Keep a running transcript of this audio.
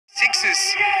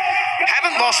36ers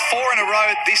haven't lost 4 in a row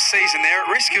this season. They're at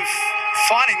risk of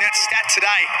finding that stat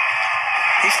today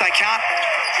if they can't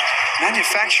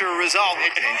manufacture a result.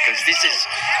 Because this has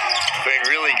been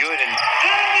really good, and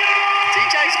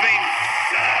DJ's been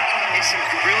in some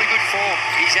really good form.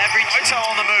 He's averaged. Sotto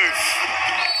on the move.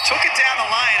 Took it down the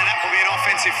lane, and that will be an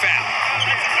offensive foul.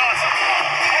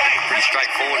 Pretty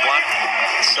straightforward one.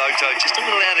 Sotto just a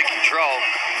little out of control.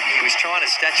 He was trying to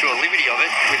statue a liberty of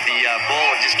it with the ball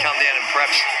and just come down and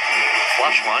perhaps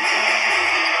flush one.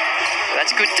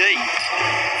 That's good D.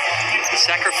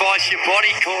 Sacrifice your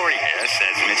body, Corey. Yes,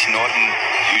 as Mitch Norton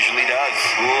usually does.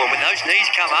 Ooh, when those knees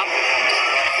come up,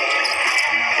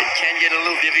 it can get a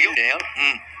little difficult down.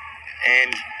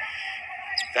 And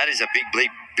that is a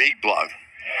big blow.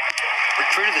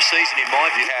 Recruit of the season, in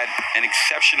my view. Had an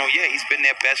exceptional year. He's been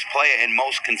their best player and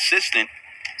most consistent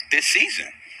this season.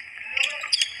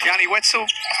 Yanni Wetzel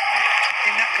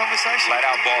in that conversation. Flat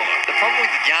out baller. The problem with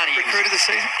Yanni, Recruit of the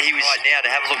season. he was right now to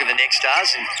have a look at the next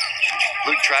stars, and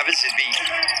Luke Travers would be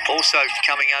also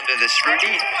coming under the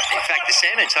scrutiny. In fact, the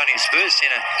San Antonio Spurs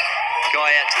sent a guy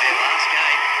out to their last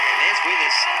game, and there's with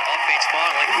us offense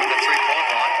finally from the three-point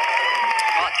line.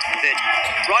 But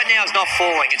right now is not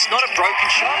falling. It's not a broken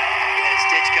shot as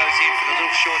Detch goes in for the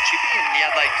little short chippy, and the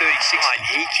Adelaide 36ers.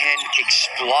 He can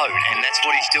explode, and that's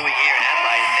what he's doing here in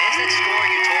Adelaide. And there's that scoring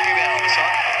you're talking about on the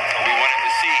side. We wanted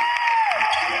to see.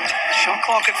 Shot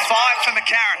clock at 5 for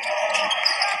McCarron.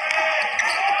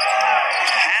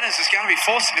 Hannes is going to be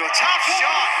forced into a tough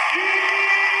shot.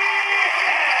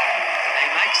 He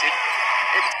makes it.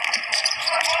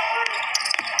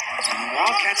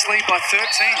 Wildcats lead by 13.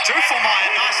 Duffelmeyer,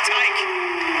 nice take.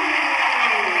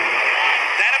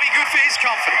 That'll be good for his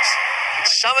confidence.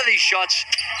 Some of these shots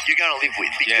you're going to live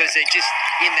with because they're just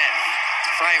in that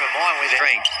frame of mind where they're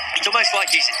drink. It's almost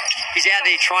like he's out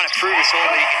there trying to prove us all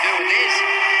that he can do. And there's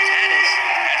Hannes.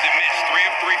 Hasn't missed. 3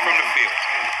 of 3 from the field.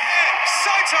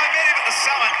 Sotto met him at the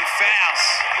summit and fouls.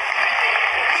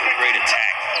 Great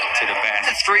attack to the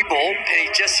basket. The 3-ball, and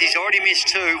he's already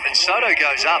missed 2, and Sotto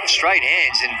goes up straight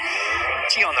hands, and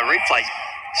gee, on the replay.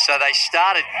 So they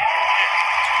started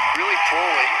really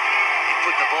poorly in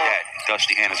putting the ball.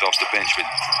 Dusty Hannes off the bench with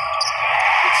 6.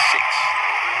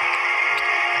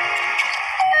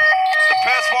 The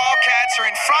Perth Wildcats are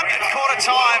in front at quarter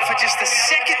time for just the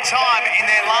second time in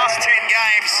their last 10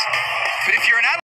 games. But if you're an